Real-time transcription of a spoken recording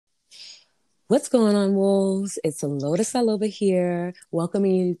What's going on, wolves? It's Lotus all over here,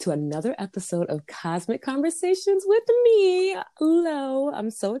 welcoming you to another episode of Cosmic Conversations with me. Hello,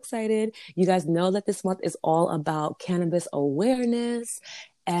 I'm so excited. You guys know that this month is all about cannabis awareness.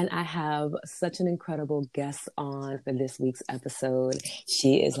 And I have such an incredible guest on for this week's episode.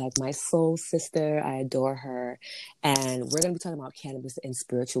 She is like my soul sister. I adore her. And we're going to be talking about cannabis and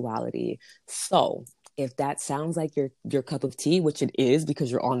spirituality. So, if that sounds like your cup of tea, which it is because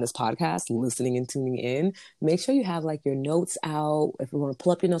you're on this podcast listening and tuning in, make sure you have like your notes out. If you want to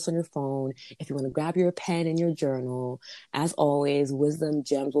pull up your notes on your phone, if you want to grab your pen and your journal, as always, wisdom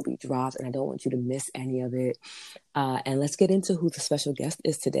gems will be dropped, and I don't want you to miss any of it. And let's get into who the special guest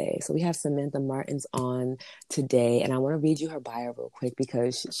is today. So we have Samantha Martins on today, and I want to read you her bio real quick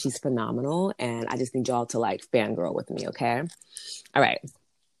because she's phenomenal, and I just need y'all to like fangirl with me, okay? All right.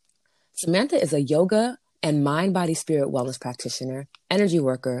 Samantha is a yoga and mind, body, spirit wellness practitioner, energy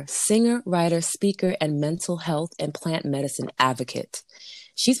worker, singer, writer, speaker, and mental health and plant medicine advocate.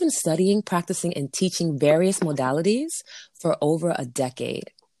 She's been studying, practicing, and teaching various modalities for over a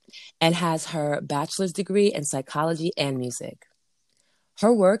decade and has her bachelor's degree in psychology and music.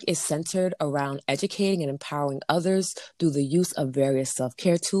 Her work is centered around educating and empowering others through the use of various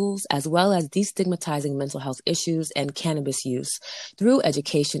self-care tools, as well as destigmatizing mental health issues and cannabis use through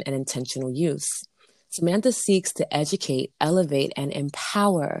education and intentional use. Samantha seeks to educate, elevate, and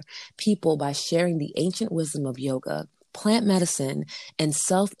empower people by sharing the ancient wisdom of yoga, plant medicine, and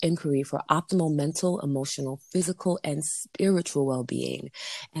self-inquiry for optimal mental, emotional, physical, and spiritual well-being.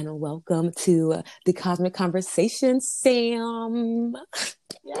 And welcome to the Cosmic Conversation, Sam.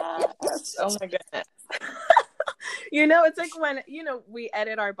 Yes. Oh my goodness. It's like when, we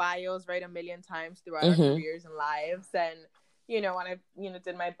edit our bios, right, a million times throughout our careers and lives. And, when I,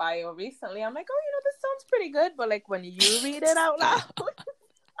 did my bio recently, I'm like, oh, this sounds pretty good. But like when you read it out loud,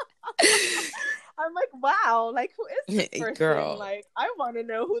 I'm like, wow, like who is this person? Girl. Like, I want to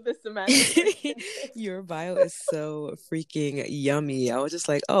know who this Samantha is. Your bio is so freaking yummy. I was just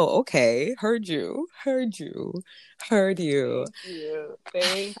like, oh, okay. Heard you. Thank you.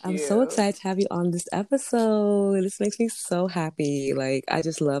 I'm so excited to have you on this episode. This makes me so happy. Like, I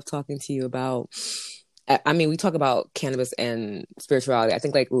just love talking to you about, I mean, we talk about cannabis and spirituality, I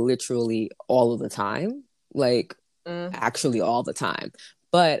think like literally all of the time, like actually all the time.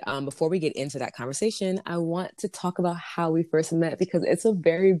 But before we get into that conversation, I want to talk about how we first met because it's a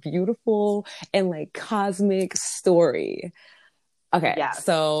very beautiful and like cosmic story. Okay, Yes.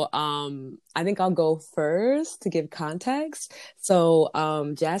 so I think I'll go first to give context. So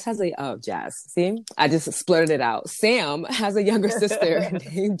Jazz has Jazz, see? I just splurted it out. Sam has a younger sister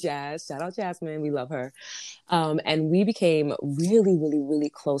named Jazz. Shout out Jasmine, we love her. And we became really, really, really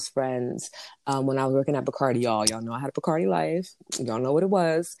close friends when I was working at Bacardi, y'all. Y'all know I had a Bacardi life. Y'all know what it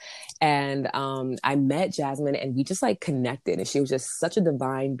was. And I met Jasmine and we just like connected. And she was just such a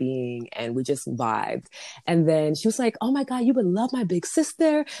divine being and we just vibed. And then she was like, oh my God, you would love my big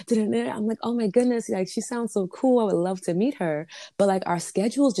sister. I'm like, oh my goodness, like she sounds so cool. I would love to meet her. But like our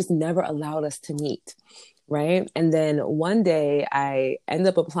schedules just never allowed us to meet. Right. And then one day I ended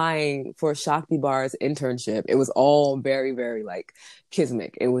up applying for Shakti Bar's internship. It was all very, very like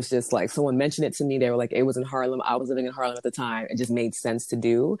kismic. It was just like someone mentioned it to me. They were like, it was in Harlem. I was living in Harlem at the time. It just made sense to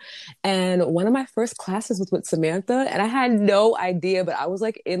do. And one of my first classes was with Samantha and I had no idea, but I was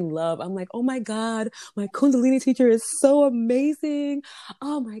like in love. I'm like, oh my God, my Kundalini teacher is so amazing.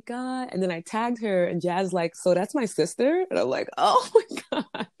 Oh my God. And then I tagged her and Jazz like, so that's my sister. And I'm like, oh my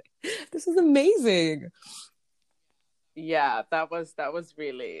God. This is amazing. Yeah, that was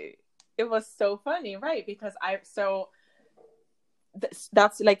really, it was so funny, right? Because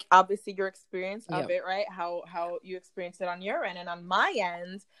that's like obviously your experience of it, right? How you experienced it on your end, and on my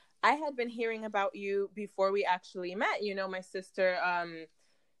end, I had been hearing about you before we actually met. My sister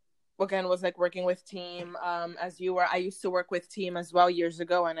again was like working with Team as you were. I used to work with Team as well years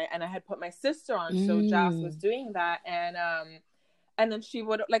ago, and I had put my sister on, so Joss was doing that, and then she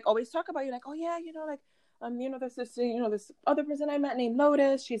would like always talk about you, like, oh yeah, like there's this, this other person I met named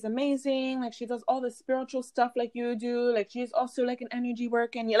Lotus. She's amazing. Like she does all the spiritual stuff like you do. Like she's also like an energy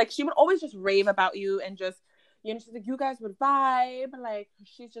work, and like she would always just rave about you and just, she's like, you guys would vibe. Like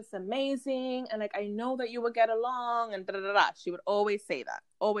she's just amazing, and like I know that you would get along, and da da da. She would always say that,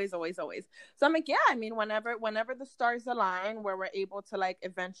 always, always, always. So I'm like, yeah. I mean, whenever the stars align, where we're able to like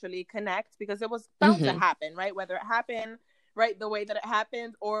eventually connect, because it was bound to happen, right? Whether it happened right the way that it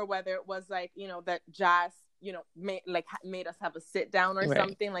happened, or whether it was like, that Jazz, made us have a sit down or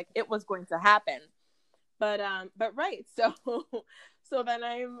something, like it was going to happen. But right, so then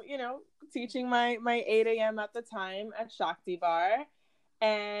I'm teaching my 8 a.m. at the time at Shakti Bar,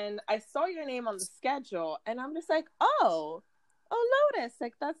 and I saw your name on the schedule, and I'm just like, oh, Lotus,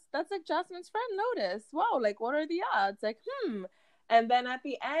 like that's like Jasmine's friend Lotus. Wow, like what are the odds? Like, And then at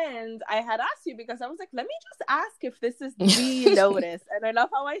the end, I had asked you because I was like, let me just ask if this is the Lotus. And I love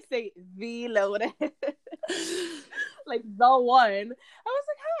how I say the Lotus. Like the one. I was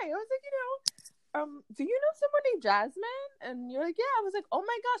like, hi. I was like, do you know someone named Jasmine? And you're like, yeah. I was like, oh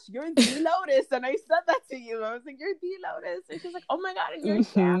my gosh, you're the Lotus. And I said that to you. I was like, you're the Lotus. And she's like, oh my God, and you're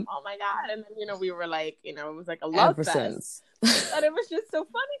Sam. Oh my God. And then, we were like, it was like a love fest. And it was just so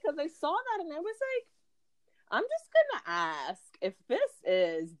funny because I saw that and I was like, I'm just gonna ask if this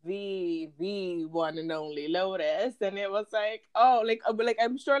is the one and only Lotus. And it was like, oh, like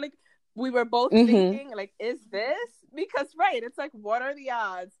I'm sure like we were both thinking, like, is this? Because right, it's like, what are the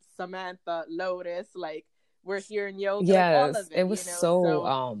odds? Samantha, Lotus, like we're here in yoga. Yes, like, all of it was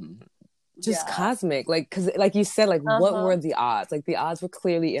so just cosmic, like, because like you said, like what were the odds? Like the odds were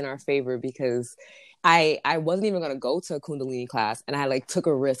clearly in our favor because I wasn't even going to go to a Kundalini class, and I like took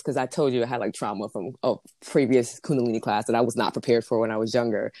a risk because I told you I had like trauma from a previous Kundalini class that I was not prepared for when I was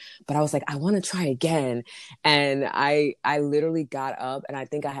younger. But I was like, I want to try again. And I literally got up, and I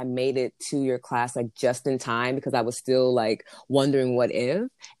think I had made it to your class like just in time because I was still like wondering what if.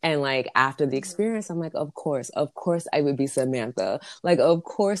 And like after the experience, I'm like, of course I would be Samantha. Like, of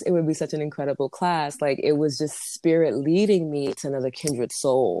course it would be such an incredible class. Like it was just spirit leading me to another kindred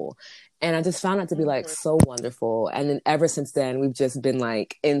soul. And I just found it to be like so wonderful. And then ever since then, we've just been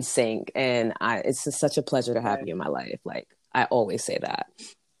like in sync. And it's just such a pleasure to have you in my life. Like I always say that.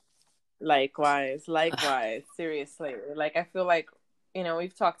 Likewise. Seriously. Like I feel like,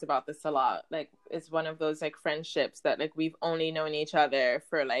 we've talked about this a lot. Like it's one of those like friendships that like we've only known each other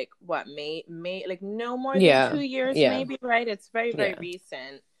for like what, may like no more than 2 years, maybe, right? It's very, very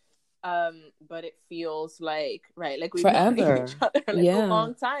recent. But it feels like, right, like we've known each other like a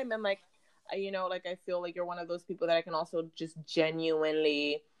long time. And like, like I feel like you're one of those people that I can also just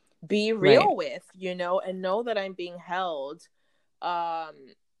genuinely be real with, and know that I'm being held.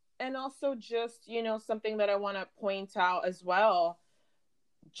 And also just, something that I want to point out as well,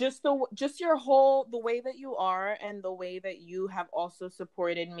 just your whole, the way that you are and the way that you have also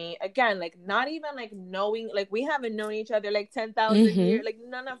supported me. Again, like not even like knowing, like we haven't known each other like 10,000 years, like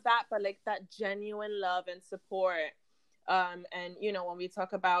none of that, but like that genuine love and support. And when we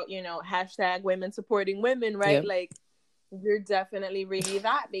talk about, hashtag women supporting women, right? Like you're definitely really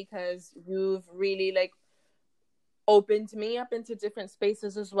that, because you've really like opened me up into different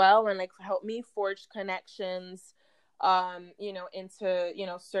spaces as well, and like helped me forge connections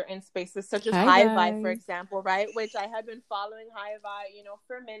into, certain spaces such as High Vibe, for example, right? Which I had been following High Vibe,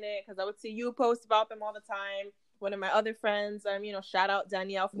 for a minute, because I would see you post about them all the time. One of my other friends, shout out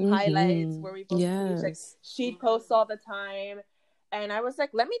Danielle from Highlights, where we both like, she posts all the time. And I was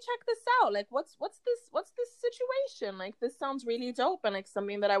like, let me check this out. Like, what's this situation? Like, this sounds really dope, and like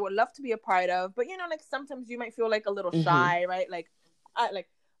something that I would love to be a part of. But like sometimes you might feel like a little shy, right? Like,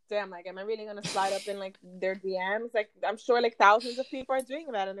 damn, like, am I really gonna slide up in like their DMs? Like, I'm sure like thousands of people are doing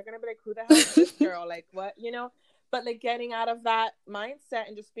that, and they're gonna be like, who the hell is this girl? Like, what, But like getting out of that mindset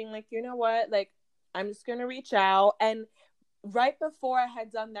and just being like, you know what, like, I'm just gonna reach out. And right before I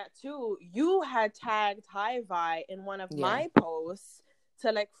had done that too, you had tagged High Vibe in one of my posts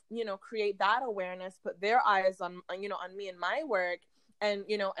to like, create that awareness, put their eyes on, on me and my work. And,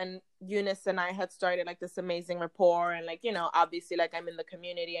 and Eunice and I had started like this amazing rapport, and like, obviously like I'm in the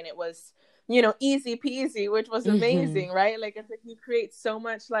community, and it was, easy peasy, which was amazing, right? Like it's like you create so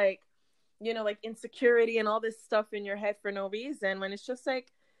much like, like insecurity and all this stuff in your head for no reason, when it's just like,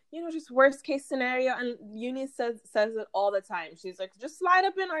 just worst case scenario. And Eunice says it all the time. She's like, just slide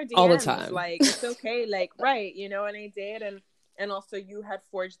up in our DMs. All the time. Like, it's okay. Like, right. And I did. And also you had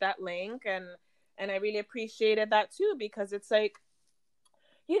forged that link, and I really appreciated that too, because it's like,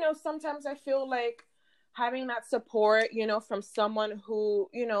 sometimes I feel like having that support, from someone who,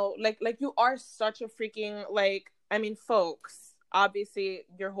 like you are such a freaking, like, I mean, folks, obviously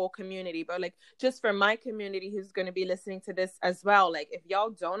your whole community, but like just for my community who's going to be listening to this as well, like if y'all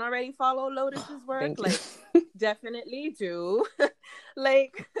don't already follow Lotus's work, like definitely do.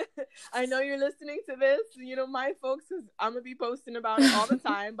 Like I know you're listening to this, my folks, because I'm gonna be posting about it all the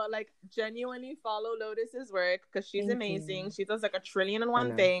time, but like genuinely follow Lotus's work, because she's amazing. She does like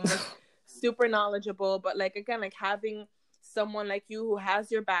 1,000,001 things, super knowledgeable. But like, again, like having someone like you who has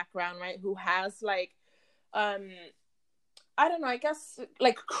your background, right, who has like I don't know, I guess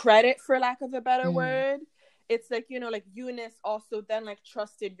like credit, for lack of a better word. It's like, like Eunice also then like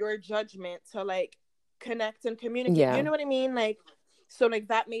trusted your judgment to like connect and communicate. You know what I mean? Like, So like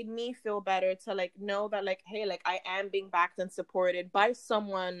that made me feel better to like know that like, hey, like I am being backed and supported by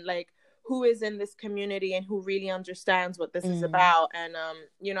someone like who is in this community and who really understands what this is about. And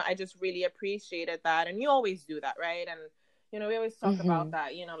you know, I just really appreciated that. And you always do that, right? And you know, we always talk about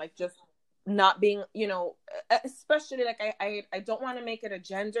that, you know, like just not being, you know, especially like I don't want to make it a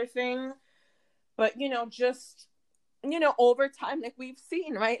gender thing, but you know, just, you know, over time, like we've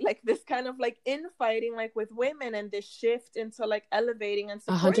seen, right, like this kind of like infighting like with women, and this shift into like elevating and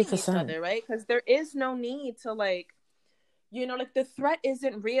supporting 100%. each other, right? Because there is no need to like, you know, like the threat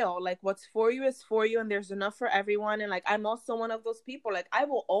isn't real. Like what's for you is for you, and there's enough for everyone. And like I'm also one of those people, like I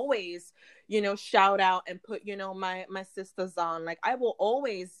will always, you know, shout out and put, you know, my sisters on. Like I will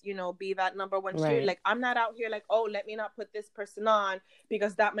always, you know, be that number one cheer. Like I'm not out here like, oh, let me not put this person on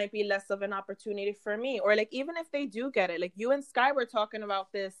because that might be less of an opportunity for me. Or like even if they do get it, like you and Sky were talking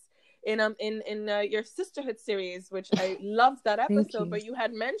about this in your sisterhood series, which I loved that episode. But you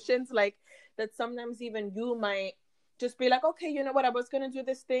had mentioned like that sometimes even you might just be like, okay, you know what, I was gonna do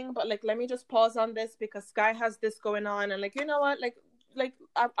this thing, but like let me just pause on this because Sky has this going on, and like, you know what, like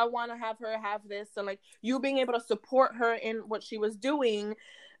I want to have her have this. And like you being able to support her in what she was doing,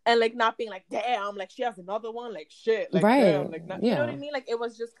 and like not being like, damn, like she has another one, like shit, like damn, like not, you know what I mean? Like it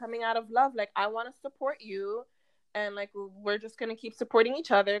was just coming out of love, like I want to support you, and like we're just gonna keep supporting each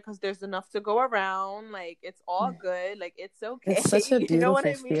other because there's enough to go around. Like it's all good, like it's okay. It's such a beautiful you know what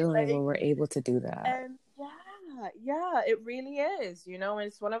I mean? feeling like, when we're able to do that. And yeah, it really is, you know. And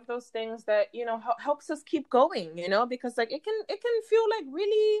it's one of those things that, you know, helps us keep going, you know, because like it can feel like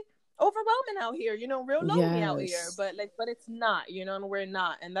really overwhelming out here, you know, real lonely out here, but it's not, you know, and we're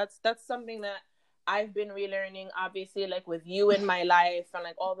not. And that's something that I've been relearning, obviously, like with you in my life and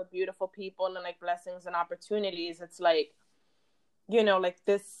like all the beautiful people and like blessings and opportunities. It's like, you know, like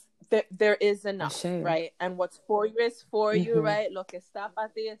this, there is enough, right? And what's for you is for you, right? Look, it's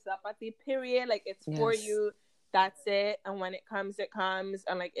tapati, period. Like it's for you. That's it. And when it comes, it comes.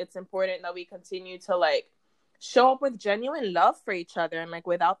 And like it's important that we continue to like show up with genuine love for each other, and like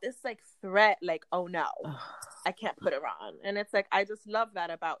without this like threat, like, oh no, I can't put her on. And it's like, I just love that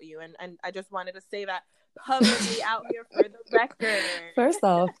about you. And I just wanted to say that publicly out here for the record. First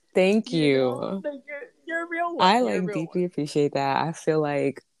off, thank you. Know? Like, you're a real one. I like deeply appreciate that. I feel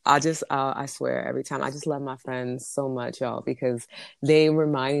like I swear every time, I just love my friends so much, y'all, because they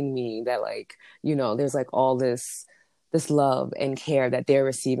remind me that like, you know, there's like all this love and care that they're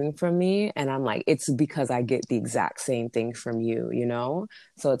receiving from me. And I'm like, it's because I get the exact same thing from you, you know?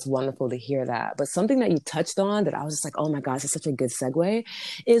 So it's wonderful to hear that. But something that you touched on that I was just like, oh my gosh, it's such a good segue,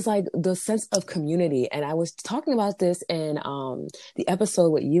 is like the sense of community. And I was talking about this in the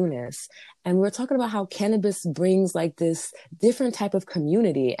episode with Eunice, and we were talking about how cannabis brings like this different type of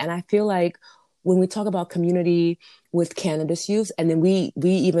community. And I feel like when we talk about community with cannabis use, and then we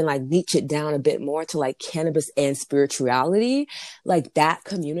even like niche it down a bit more to like cannabis and spirituality, like that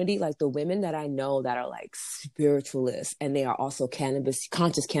community, like the women that I know that are like spiritualists and they are also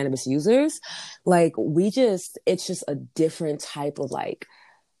conscious cannabis users, like it's just a different type of like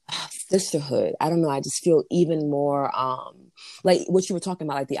sisterhood. I don't know. I just feel even more like what you were talking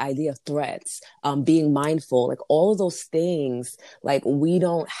about, like the idea of threats, being mindful, like all of those things. Like we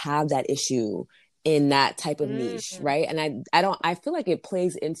don't have that issue in that type of niche, right? And I feel like it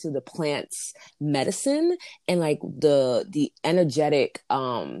plays into the plant's medicine and like the energetic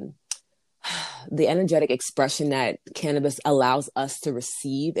expression that cannabis allows us to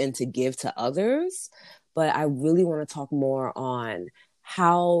receive and to give to others. But I really want to talk more on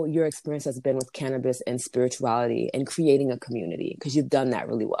how your experience has been with cannabis and spirituality and creating a community, because you've done that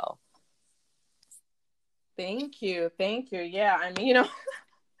really well. Thank you. Yeah, I mean, you know,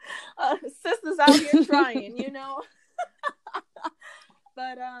 sisters out here trying, you know.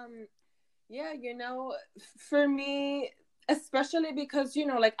 But yeah, you know, for me, especially because, you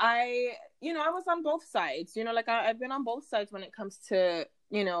know, like I was on both sides, you know, like I've been on both sides when it comes to,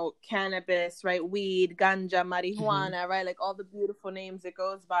 you know, cannabis, right? Weed, ganja, marijuana, right? Like all the beautiful names it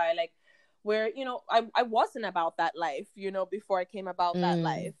goes by, like where, you know, I wasn't about that life, you know, before I came about that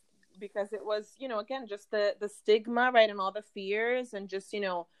life, because it was, you know, again, just the stigma, right? And all the fears and just, you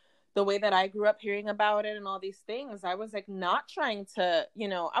know, the way that I grew up hearing about it and all these things. I was like not trying to, you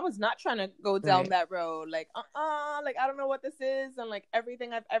know, I was not trying to go down that road. Like, like, I don't know what this is. And like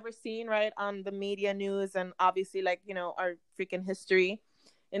everything I've ever seen, right, on the media news and obviously like, you know, our freaking history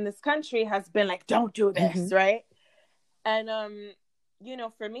in this country has been like, don't do this, right? And, you know,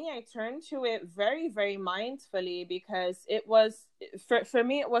 for me, I turned to it very, very mindfully because it was, for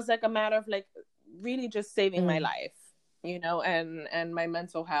me, it was like a matter of like really just saving my life, you know, and my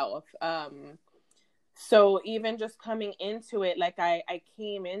mental health. So even just coming into it, like I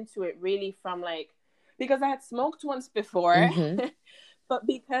came into it really from like, because I had smoked once before, Mm-hmm. but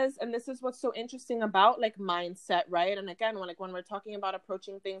because, and this is what's so interesting about like mindset, right? And again, when we're talking about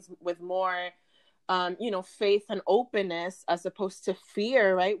approaching things with more, faith and openness as opposed to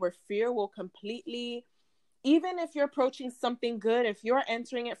fear, right? Where fear will completely, even if you're approaching something good, if you're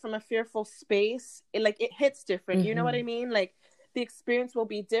entering it from a fearful space, it hits different. You know what I mean? Like the experience will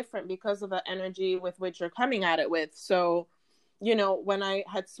be different because of the energy with which you're coming at it with. So, when I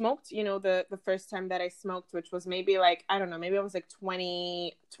had smoked, the first time that I smoked, which was maybe like, I don't know, maybe I was like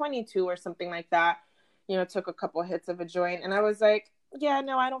 20, 22 or something like that, took a couple hits of a joint and I was like, yeah,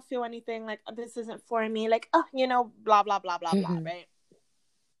 no, I don't feel anything, like this isn't for me, like, blah, blah, blah, blah, blah. Right.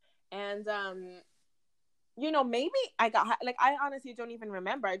 And, maybe I got, like, I honestly don't even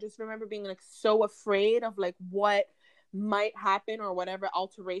remember. I just remember being like so afraid of like what might happen or whatever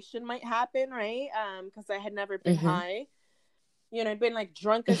alteration might happen. Right. Because I had never been high, I'd been like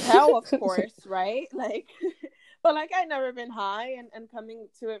drunk as hell, of course. Right. Like, but like I'd never been high, and coming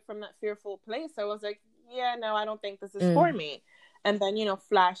to it from that fearful place, I was like, yeah, no, I don't think this is for me. And then,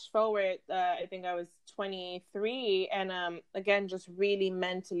 flash forward, I think I was 23, and again, just really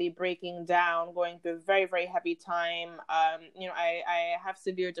mentally breaking down, going through a very, very heavy time. I have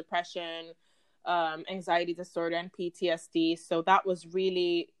severe depression, anxiety disorder, and PTSD. So that was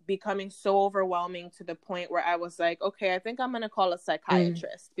really becoming so overwhelming to the point where I was like, okay, I think I'm gonna call a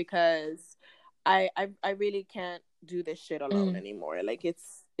psychiatrist because I really can't do this shit alone anymore. Like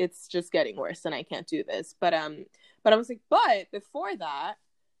it's just getting worse and I can't do this. But I was like, but before that,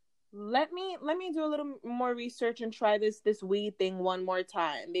 let me do a little more research and try this weed thing one more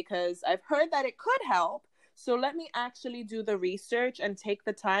time because I've heard that it could help. So let me actually do the research and take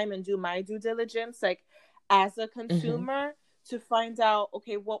the time and do my due diligence, like as a consumer, to find out,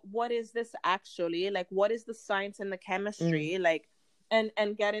 okay, what is this actually? Like, what is the science and the chemistry? Like, and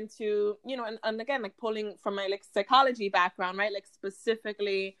get into, and again, like pulling from my like psychology background, right? Like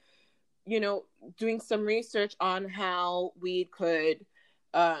specifically, doing some research on how we could,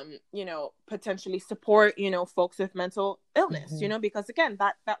 potentially support, folks with mental illness, because again,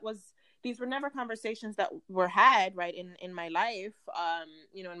 that was, these were never conversations that were had, right, in my life,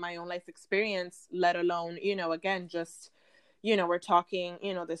 in my own life experience, let alone, again, just, we're talking,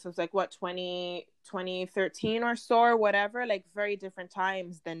 this was like what, 2013 or so or whatever, like very different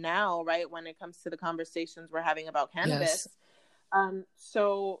times than now, right, when it comes to the conversations we're having about cannabis.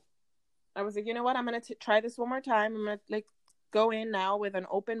 So I was like, you know what, I'm gonna try this one more time. I'm gonna like go in now with an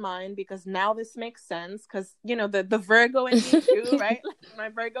open mind because now this makes sense, because the Virgo in me too, right? Like my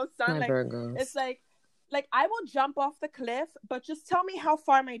Virgo sun, like Virgos. It's like I will jump off the cliff, but just tell me how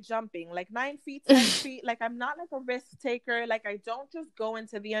far am I jumping? Like 9 feet, 10 feet? Like I'm not like a risk taker. Like I don't just go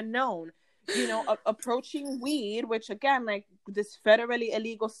into the unknown. Approaching weed, which again, like this federally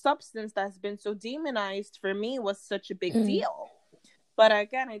illegal substance that's been so demonized, for me was such a big deal. But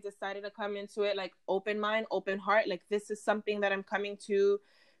again, I decided to come into it like open mind, open heart. Like this is something that I'm coming to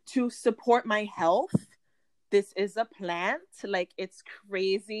support my health. This is a plant. Like it's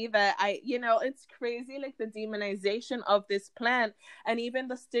crazy that it's crazy, like the demonization of this plant and even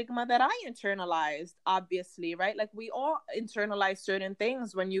the stigma that I internalized, obviously, right? Like we all internalize certain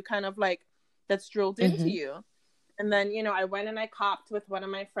things when you kind of like, that's drilled into you. And then, I went and I copped with one of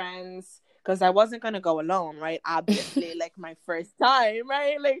my friends because I wasn't going to go alone, right? Obviously, like my first time,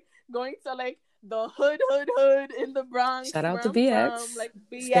 right? Like going to like the hood in the Bronx. Shout out to BX. From, like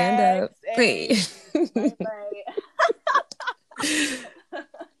BX. Stand up.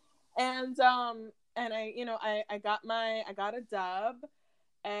 And I got a dub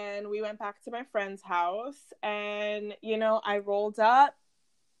and we went back to my friend's house and, I rolled up,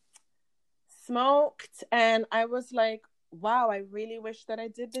 smoked, and I was like, wow, I really wish that I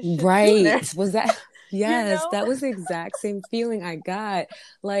did this shit sooner. Was that? Yes, that was the exact same feeling I got.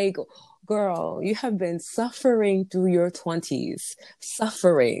 Like, girl, you have been suffering through your 20s,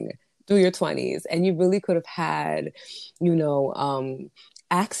 and you really could have had,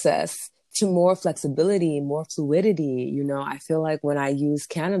 access to more flexibility, more fluidity. I feel like when I use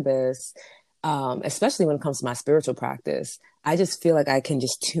cannabis, especially when it comes to my spiritual practice, I just feel like I can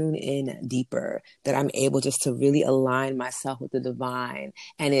just tune in deeper, that I'm able just to really align myself with the divine,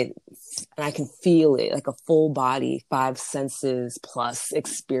 and I can feel it like a full body, 5 senses plus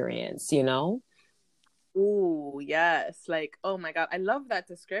experience, Ooh, yes. Like, oh my God, I love that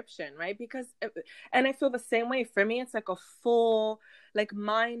description, right? Because, and I feel the same way. For me, it's like a full, like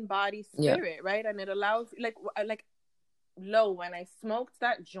mind, body, spirit, right? And it allows, like low when I smoked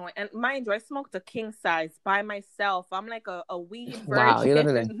that joint. And mind you, I smoked a king size by myself. I'm like a weed virgin. Wow, you're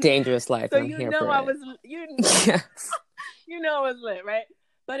living a dangerous life. So I'm you here know for I it. was Yes. you know I was lit, right?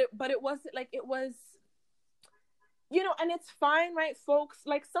 But it wasn't like, it was, you know, and it's fine, right, folks?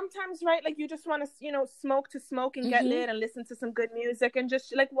 Like sometimes, right, like you just want to, you know, smoke to smoke and get lit and listen to some good music and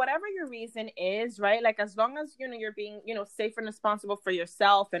just like whatever your reason is, right? Like as long as, you know, you're being, you know, safe and responsible for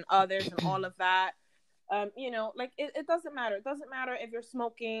yourself and others and all of that. You know, like it doesn't matter. It doesn't matter if you're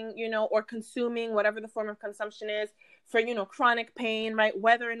smoking, you know, or consuming, whatever the form of consumption is, for, you know, chronic pain, right?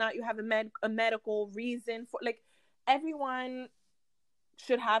 Whether or not you have a medical reason for, like, everyone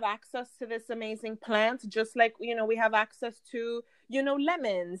should have access to this amazing plant, just like, you know, we have access to, you know,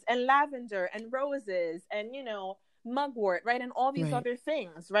 lemons and lavender and roses and, you know, mugwort, right? And all these other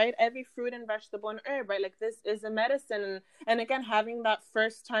things, right? Every fruit and vegetable and herb, right? Like this is a medicine. And again, having that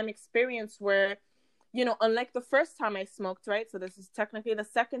first time experience where, you know, unlike the first time I smoked, right? So this is technically the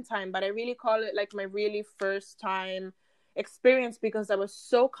second time, but I really call it like my really first time experience because I was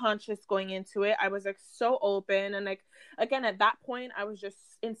so conscious going into it. I was like so open. And like, again, at that point, I was just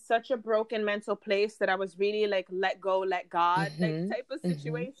in such a broken mental place that I was really like, let go, let God, like type of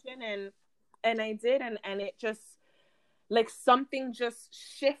situation. And I did. And it just, like something just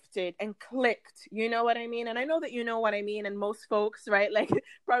shifted and clicked, you know what I mean? And I know that you know what I mean, and most folks, right, like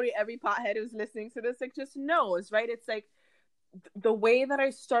probably every pothead who's listening to this like just knows, right? It's like the way that I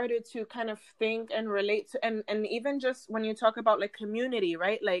started to kind of think and relate to, and even just when you talk about like community,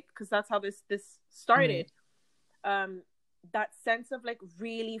 right, like because that's how this started, that sense of like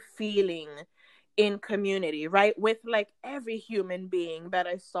really feeling in community, right, with like every human being that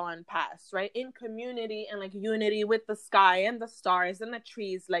I saw and passed, right, in community and like unity with the sky and the stars and the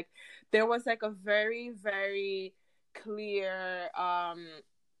trees. Like there was like a very, very clear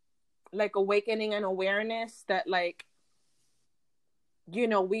like awakening and awareness that like, you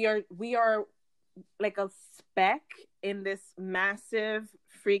know, we are like a speck in this massive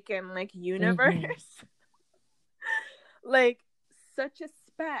freaking like universe. Like such a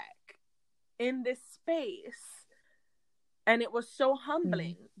speck in this space. And it was so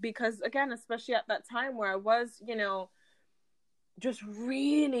humbling because again, especially at that time where I was, you know, just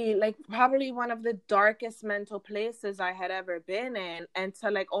really like probably one of the darkest mental places I had ever been in, and to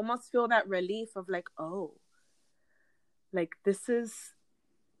like almost feel that relief of like, oh, like this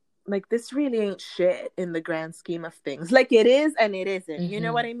really ain't shit in the grand scheme of things. Like it is and it isn't. You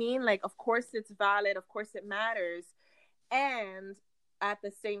know what I mean? Like of course it's valid, of course it matters. And at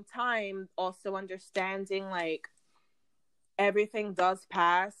the same time, also understanding like everything does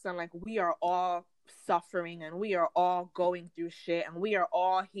pass, and like we are all suffering and we are all going through shit and we are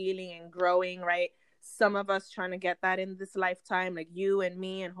all healing and growing, right? Some of us trying to get that in this lifetime, like you and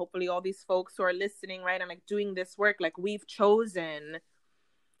me, and hopefully all these folks who are listening, right? And like doing this work, like we've chosen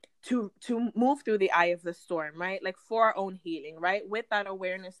to move through the eye of the storm, right? Like for our own healing, right? With that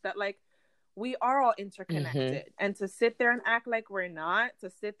awareness that like we are all interconnected. And to sit there and act like we're not, to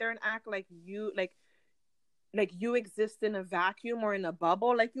sit there and act like you like you exist in a vacuum or in a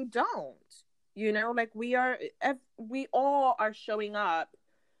bubble, like you don't, you know, like we all are showing up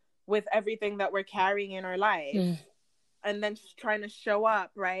with everything that we're carrying in our life, and then just trying to show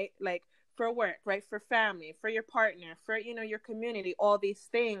up, right, like for work, right, for family, for your partner, for, you know, your community, all these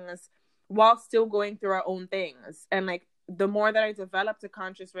things, while still going through our own things. And like the more that I developed a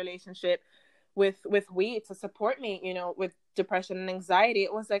conscious relationship with weed to support me, you know, with depression and anxiety,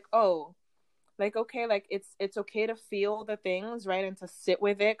 it was like, oh, like, okay, like it's okay to feel the things, right, and to sit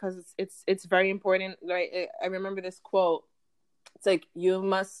with it, because it's very important, right? I remember this quote. It's like, you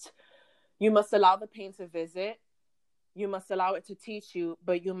must allow the pain to visit, you must allow it to teach you,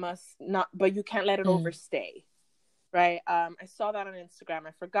 but you can't let it overstay, right? I saw that on Instagram.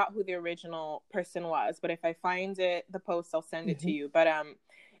 I forgot who the original person was, but if I find the post, I'll send it to you. But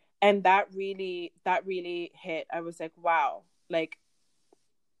and that really hit. I was like, wow, like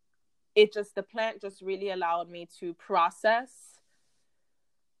the plant just really allowed me to process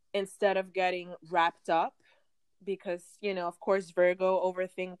instead of getting wrapped up, because, you know, of course, Virgo,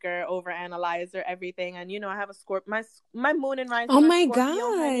 overthinker, overanalyzer, everything. And, you know, I have my moon and rising. Oh my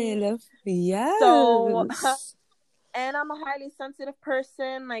Scorpio, honey. God. Yes. So, and I'm a highly sensitive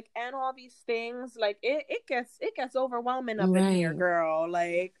person, like, and all these things, like, it gets overwhelming up in here, girl.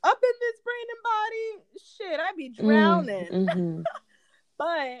 Like, up in this brain and body, shit, I be drowning.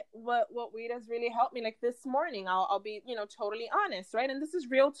 But what weed has really helped me, like this morning, I'll be, you know, totally honest, right? And this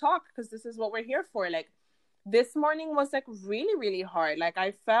is real talk, because this is what we're here for. Like, this morning was like really, really hard. Like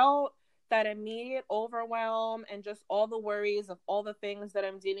I felt that immediate overwhelm and just all the worries of all the things that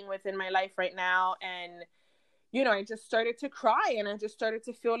I'm dealing with in my life right now. And, you know, I just started to cry, and I just started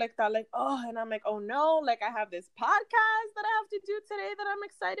to feel like that, like, oh, and I'm like, oh no, like I have this podcast that I have to do today that I'm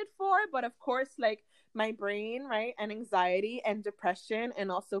excited for. But of course, like my brain, right, and anxiety and depression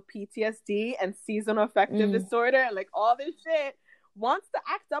and also PTSD and seasonal affective disorder and like all this shit wants to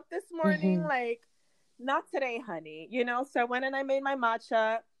act up this morning. Like, not today, honey, you know? So I went and I made my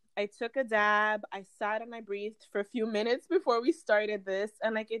matcha. I took a dab. I sat and I breathed for a few minutes before we started this.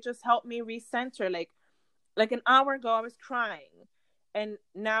 And like, it just helped me recenter. Like an hour ago, I was crying. And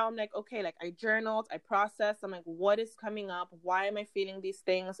now I'm like, okay, like I journaled, I processed. I'm like, what is coming up? Why am I feeling these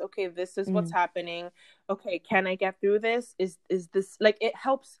things? Okay, this is what's happening. Okay, can I get through this? Is this, like, it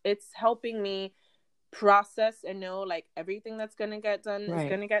helps. It's helping me process and know like everything that's going to get done is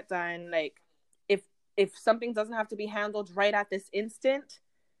going to get done. Like if something doesn't have to be handled right at this instant,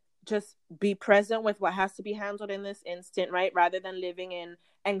 just be present with what has to be handled in this instant, right? Rather than living in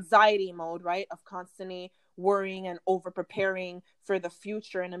anxiety mode, right? Of constantly worrying and over preparing for the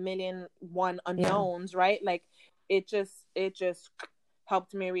future and a million one unknowns, right? Like it just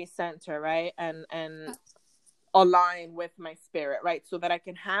helped me recenter, right? And align with my spirit, right? So that I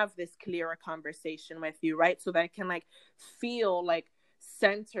can have this clearer conversation with you, right? So that I can like feel like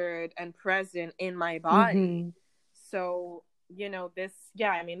centered and present in my body. So, you know, this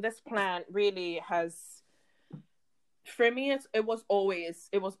plant really has, for me, it was always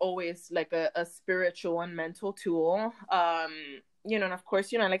like a spiritual and mental tool. You know, and of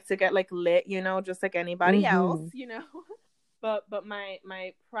course, you know, I like to get like lit, you know, just like anybody else, you know. But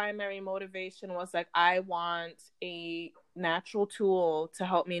my primary motivation was like, I want a natural tool to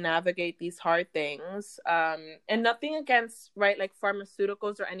help me navigate these hard things. And nothing against, right, like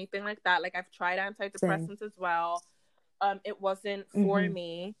pharmaceuticals or anything like that. Like I've tried antidepressants as well. It wasn't for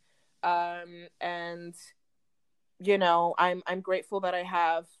me. And you know, I'm grateful that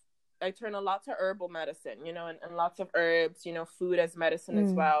I turn a lot to herbal medicine, you know, and lots of herbs, you know, food as medicine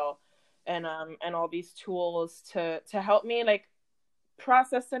as well. And all these tools to help me like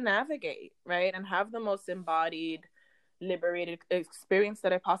process and navigate, right? And have the most embodied, liberated experience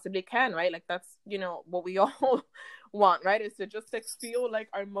that I possibly can, right? Like that's, you know, what we all want, right? Is to just like feel like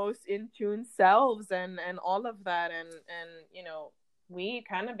our most in tune selves and all of that. And you know, weed,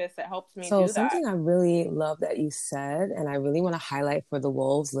 cannabis, it helps me do that. So something I really love that you said, and I really want to highlight for the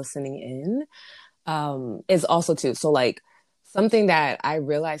wolves listening in, is also too, so like something that I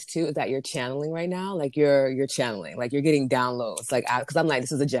realized too is that you're channeling right now. Like you're channeling, like you're getting downloads. Like, cause I'm like,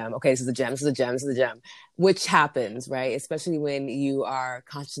 this is a gem. Okay. This is a gem. This is a gem. This is a gem, which happens, right? Especially when you are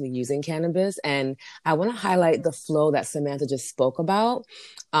constantly using cannabis. And I want to highlight the flow that Samantha just spoke about.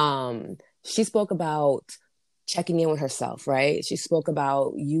 She spoke about checking in with herself, right? She spoke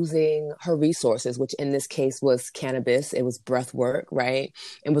about using her resources, which in this case was cannabis. It was breath work, right?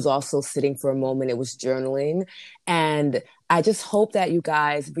 It was also sitting for a moment. It was journaling. And I just hope that you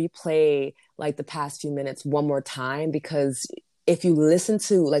guys replay like the past few minutes one more time, because if you listen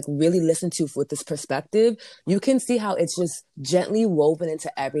to, like really listen to with this perspective, you can see how it's just gently woven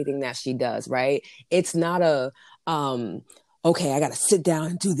into everything that she does, right? It's not a, okay, I got to sit down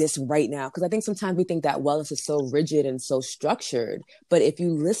and do this right now. Because I think sometimes we think that wellness is so rigid and so structured. But if you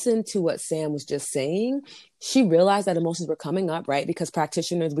listen to what Sam was just saying, she realized that emotions were coming up, right? Because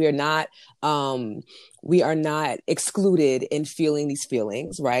practitioners, we are not excluded in feeling these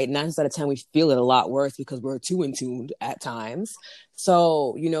feelings, right? 9 out of 10, we feel it a lot worse because we're too in tune at times.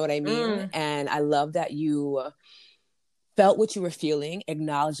 So, you know what I mean? And I love that you felt what you were feeling,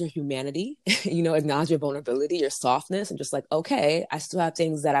 acknowledge your humanity, you know, acknowledge your vulnerability, your softness, and just like, okay, I still have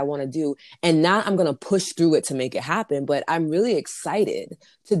things that I want to do. And now I'm going to push through it to make it happen. But I'm really excited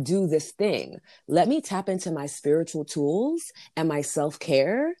to do this thing. Let me tap into my spiritual tools and my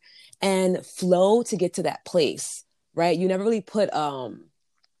self-care and flow to get to that place, right? You never really put,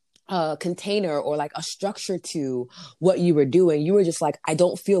 a container or like a structure to what you were doing. You were just like, I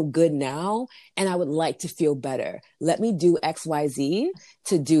don't feel good now and I would like to feel better. Let me do XYZ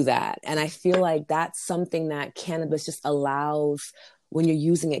to do that. And I feel like that's something that cannabis just allows. When you're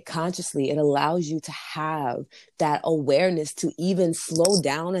using it consciously, it allows you to have that awareness to even slow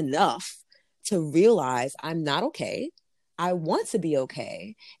down enough to realize I'm not okay. I want to be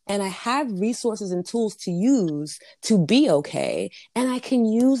okay. And I have resources and tools to use to be okay. And I can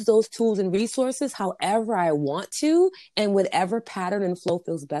use those tools and resources however I want to, and whatever pattern and flow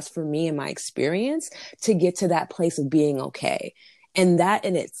feels best for me and my experience to get to that place of being okay. And that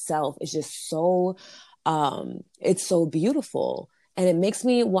in itself is just so, it's so beautiful. And it makes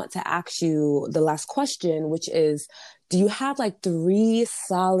me want to ask you the last question, which is, do you have like 3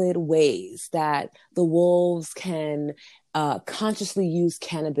 solid ways that the wolves can consciously use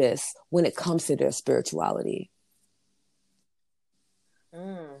cannabis when it comes to their spirituality?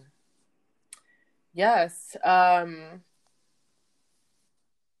 Mm. Yes.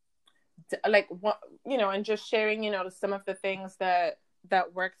 Like what, and just sharing, some of the things that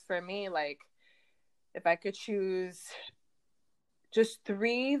worked for me. Like, if I could choose just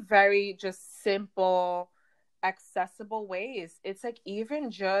three very just simple, accessible ways, it's like,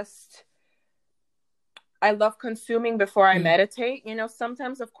 even just, I love consuming before I meditate.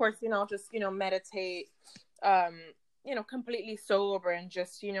 Sometimes, of course, I'll just, meditate, um, completely sober and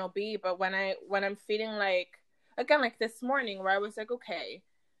just, be. But when I'm feeling like, again, like this morning where I was like, okay,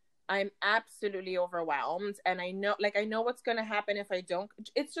 I'm absolutely overwhelmed, and I know what's going to happen if I don't.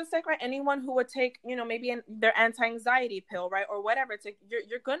 It's just like, right, anyone who would take, maybe their anti-anxiety pill, right, or whatever. It's like,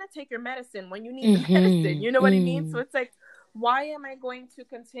 you're going to take your medicine when you need the medicine. You know what I mean? So it's like, why am I going to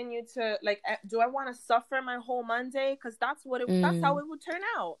continue to, like, do I want to suffer my whole Monday? Because that's how it would turn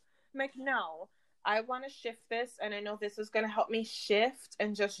out. I'm like, no, I want to shift this, and I know this is going to help me shift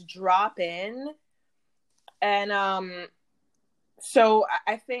and just drop in. And so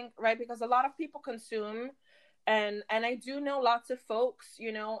I think, right, because a lot of people consume, and I do know lots of folks,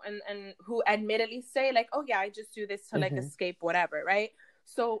 and who admittedly say, like, oh yeah, I just do this to like escape whatever, right?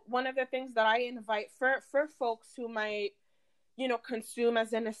 So one of the things that I invite for folks who might, consume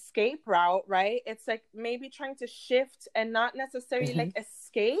as an escape route, right? It's like maybe trying to shift and not necessarily like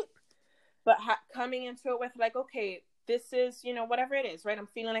escape, but coming into it with like, okay, this is, whatever it is, right? I'm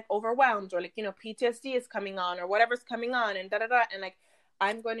feeling like overwhelmed, or like, PTSD is coming on, or whatever's coming on, and and like,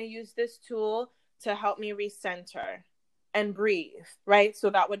 I'm going to use this tool to help me recenter and breathe, right? So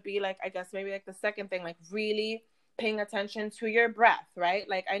that would be like, I guess maybe like the second thing, like really paying attention to your breath, right?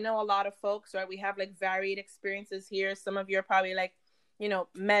 Like, I know a lot of folks, right, we have like varied experiences here. Some of you are probably like,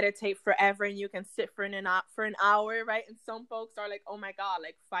 meditate forever and you can sit for an hour, right? And some folks are like, oh my God,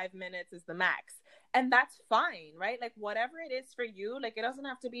 like 5 minutes is the max. And that's fine, right? Like, whatever it is for you, like, it doesn't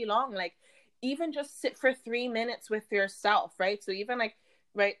have to be long. Like, even just sit for 3 minutes with yourself, right? So even like,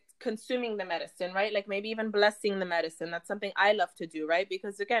 right, consuming the medicine, right? Like maybe even blessing the medicine. That's something I love to do, right?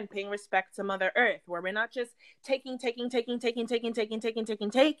 Because again, paying respect to Mother Earth, where we're not just taking,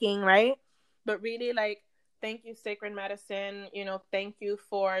 right? But really like, thank you, sacred medicine. Thank you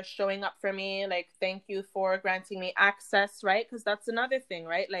for showing up for me. Like, thank you for granting me access, right? Because that's another thing,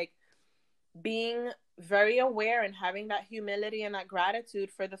 right? Like, being very aware and having that humility and that gratitude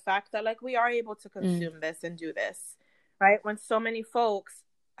for the fact that like we are able to consume this and do this, right? When so many folks,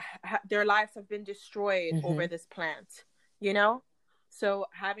 their lives have been destroyed over this plant, So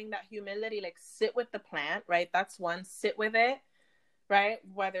having that humility, like sit with the plant, right? That's one, sit with it, right?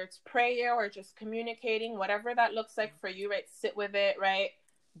 Whether it's prayer or just communicating, whatever that looks like for you, right? Sit with it, right?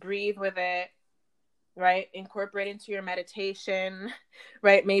 Breathe with it, right? Incorporate into your meditation,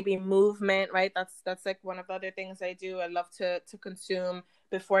 right? Maybe movement, right? That's like one of the other things I do. I love to consume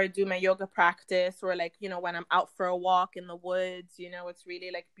before I do my yoga practice, or like, when I'm out for a walk in the woods, it's really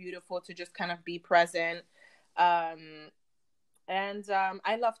like beautiful to just kind of be present. And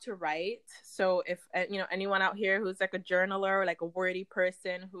I love to write. So if, anyone out here who's like a journaler or like a wordy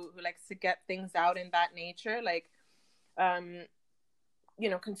person who likes to get things out in that nature, like,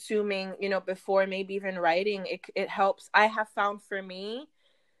 consuming, before maybe even writing, it helps. I have found for me,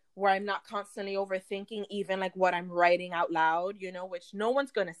 where I'm not constantly overthinking even like what I'm writing out loud, which no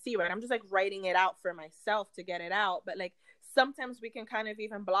one's going to see, right? I'm just like writing it out for myself to get it out. But like, sometimes we can kind of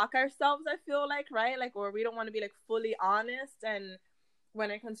even block ourselves, I feel like, right? Like, or we don't want to be like fully honest. And when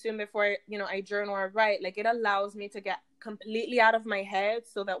I consume before, I journal or write, like, it allows me to get completely out of my head,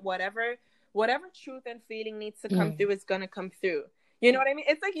 so that whatever truth and feeling needs to come through is going to come through. You know what I mean?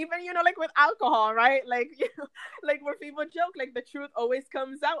 It's like, even, like with alcohol, right? Like, like where people joke, like the truth always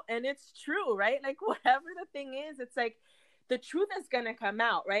comes out, and it's true, right? Like, whatever the thing is, it's like the truth is going to come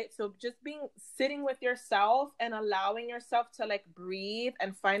out, right? So just sitting with yourself and allowing yourself to like breathe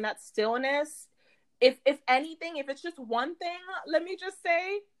and find that stillness. If anything, if it's just one thing, let me just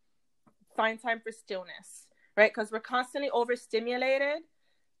say, find time for stillness, right? Because we're constantly overstimulated.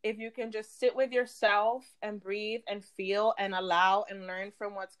 If you can just sit with yourself and breathe and feel and allow and learn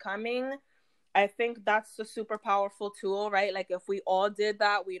from what's coming, I think that's a super powerful tool, right? Like, if we all did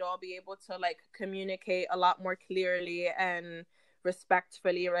that, we'd all be able to like communicate a lot more clearly and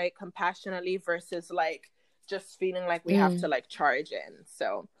respectfully, right? Compassionately, versus like just feeling like we have to like charge in.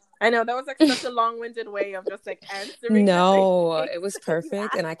 So I know that was like such a long-winded way of just like answering. No, it was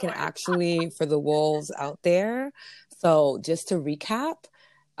perfect. And I can actually, for the wolves out there, so just to recap,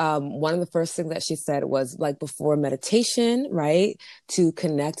 one of the first things that she said was like before meditation, right? To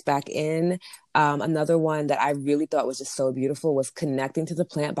connect back in, Another one that I really thought was just so beautiful was connecting to the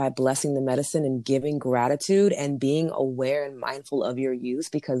plant by blessing the medicine and giving gratitude and being aware and mindful of your use,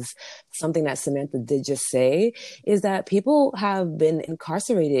 because something that Samantha did just say is that people have been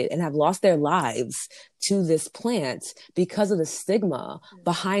incarcerated and have lost their lives to this plant because of the stigma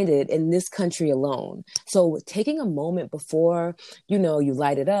behind it in this country alone. So taking a moment before, you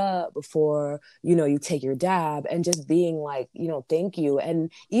light it up, before, you take your dab, and just being like, thank you.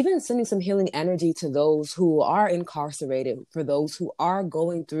 And even sending some healing energy to those who are incarcerated, for those who are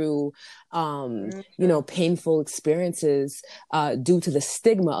going through, painful experiences due to the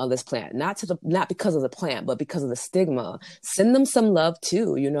stigma of this plant, not because of the plant, but because of the stigma. Send them some love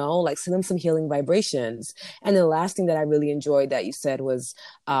too, like send them some healing vibrations. And the last thing that I really enjoyed that you said was,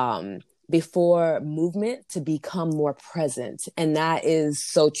 before movement, to become more present. And that is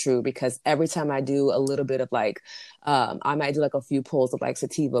so true, because every time I do a little bit of I might do a few pulls of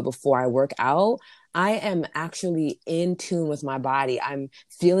sativa before I work out, I am actually in tune with my body. I'm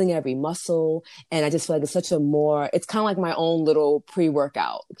feeling every muscle. And I just feel like it's it's kind of like my own little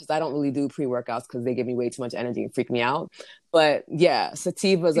pre-workout, because I don't really do pre-workouts because they give me way too much energy and freak me out. But yeah,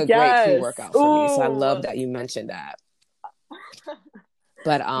 sativa is a great pre-workout for me. So I love that you mentioned that.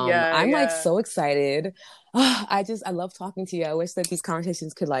 But I'm so excited. I love talking to you. I wish that these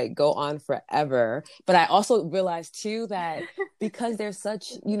conversations could go on forever. But I also realized too that because there's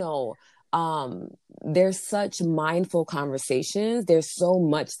such, there's such mindful conversations, there's so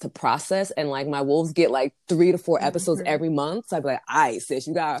much to process, and my wolves get 3 to 4 episodes every month. So I'd be like, all right, sis,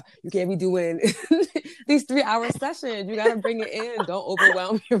 you can't be doing these 3-hour sessions. You gotta bring it in. Don't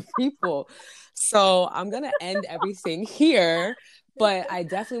overwhelm your people. So I'm gonna end everything here. But I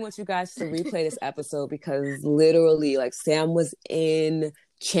definitely want you guys to replay this episode, because literally Sam was in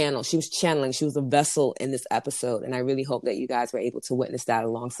channel. She was channeling. She was a vessel in this episode. And I really hope that you guys were able to witness that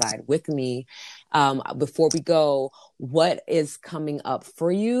alongside with me. Before we go, what is coming up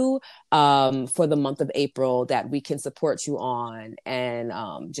for you for the month of April that we can support you on and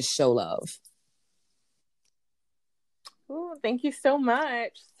just show love? Ooh, thank you so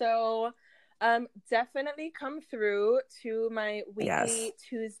much. So definitely come through to my weekly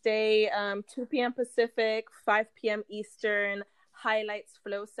Tuesday, 2 p.m. Pacific, 5 p.m. Eastern Highlights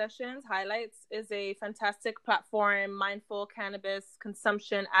Flow sessions. Highlights is a fantastic platform, mindful cannabis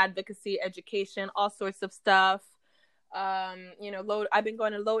consumption, advocacy, education, all sorts of stuff. I've been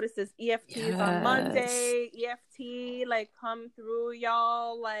going to Lotus's EFTs on Monday. EFT, come through,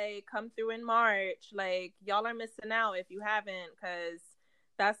 y'all. Come through in March. Y'all are missing out if you haven't, because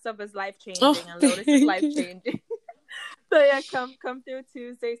that stuff is life-changing, and Lotus is life-changing. So yeah, come through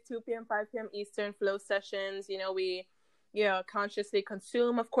Tuesdays, 2 p.m., 5 p.m. Eastern flow sessions. We consciously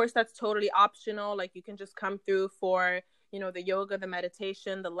consume. Of course, that's totally optional. You can just come through for, the yoga, the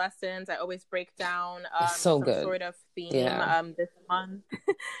meditation, the lessons. I always break down some sort of theme. This month,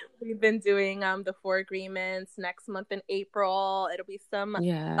 we've been doing the 4 agreements. Next month in April, it'll be some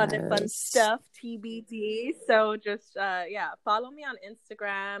other fun stuff, TBD. So just, follow me on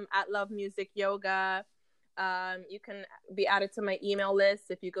Instagram at Love Music Yoga. You can be added to my email list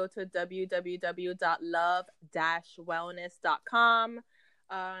if you go to www.love-wellness.com.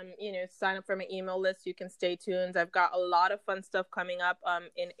 Sign up for my email list. You can stay tuned. I've got a lot of fun stuff coming up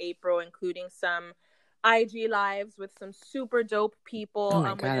in April, including some IG lives with some super dope people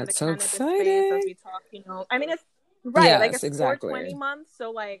within the cannabis space as we talk. I mean, it's right. Yes, it's exactly. 420 months,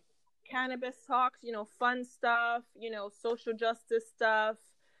 so cannabis talks, fun stuff, social justice stuff.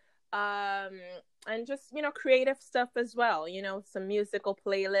 And just, creative stuff as well, some musical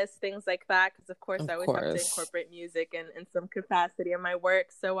playlists, things like that. Because, of course, I always have to incorporate music in some capacity in my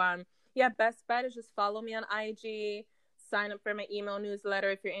work. So, best bet is just follow me on IG, sign up for my email newsletter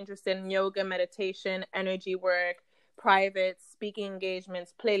if you're interested in yoga, meditation, energy work, private speaking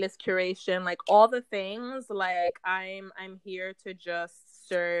engagements, playlist curation, all the things. I'm here to just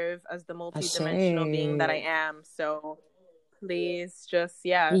serve as the multidimensional being that I am. So please just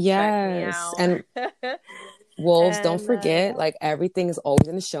check me out. And wolves, don't forget, everything is always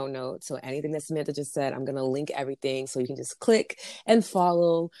in the show notes. So anything that Samantha just said, I'm gonna link everything, so you can just click and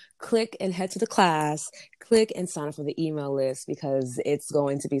follow, click and head to the class, click and sign up for the email list, because it's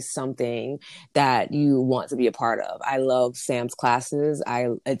going to be something that you want to be a part of. I love Sam's classes. I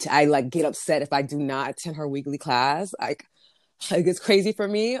get upset if I do not attend her weekly class. It's crazy for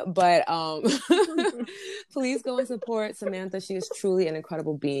me, but please go and support Samantha. She is truly an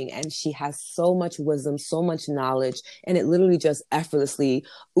incredible being, and she has so much wisdom, so much knowledge, and it literally just effortlessly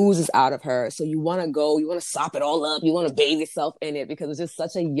oozes out of her. So you want to go, you want to sop it all up, you want to bathe yourself in it, because it's just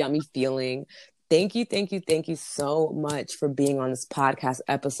such a yummy feeling. Thank you so much for being on this podcast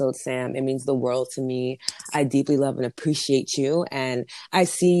episode, Sam. It means the world to me. I deeply love and appreciate you. And I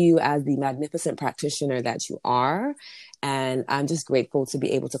see you as the magnificent practitioner that you are. And I'm just grateful to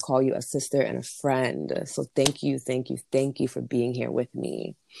be able to call you a sister and a friend. So thank you for being here with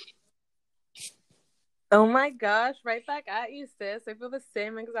me. Oh my gosh, right back at you, sis. I feel the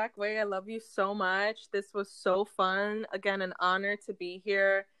same exact way. I love you so much. This was so fun. Again, an honor to be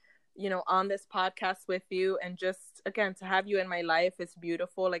here, on this podcast with you, and just again to have you in my life is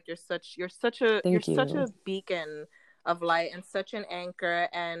beautiful. Like you're such a beacon of light and such an anchor,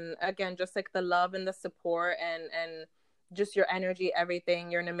 and again just like the love and the support and just your energy,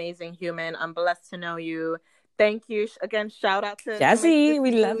 everything. You're an amazing human. I'm blessed to know you. Thank you again. Shout out to Jazzy.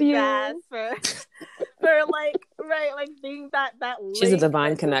 We love you. Jazz for like being that link. She's a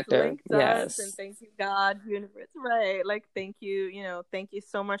divine connector. Yes. And thank you, God, universe. Right. Like thank you, thank you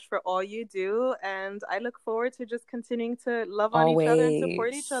so much for all you do. And I look forward to just continuing to love on each other and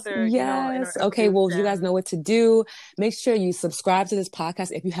support each other. Yes. Okay, well, you guys know what to do. Make sure you subscribe to this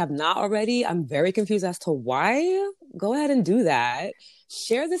podcast if you have not already. I'm very confused as to why. Go ahead and do that.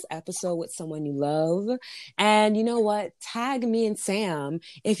 Share this episode with someone you love. And you know what? Tag me and Sam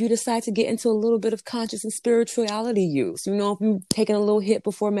if you decide to get into a little bit of conscious and spirituality use. If you're taking a little hit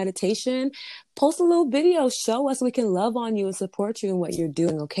before meditation, post a little video. Show us we can love on you and support you in what you're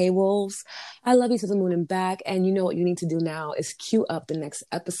doing. Okay, wolves? I love you to the moon and back. And you know what you need to do now is queue up the next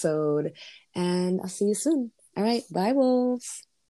episode. And I'll see you soon. All right. Bye, wolves.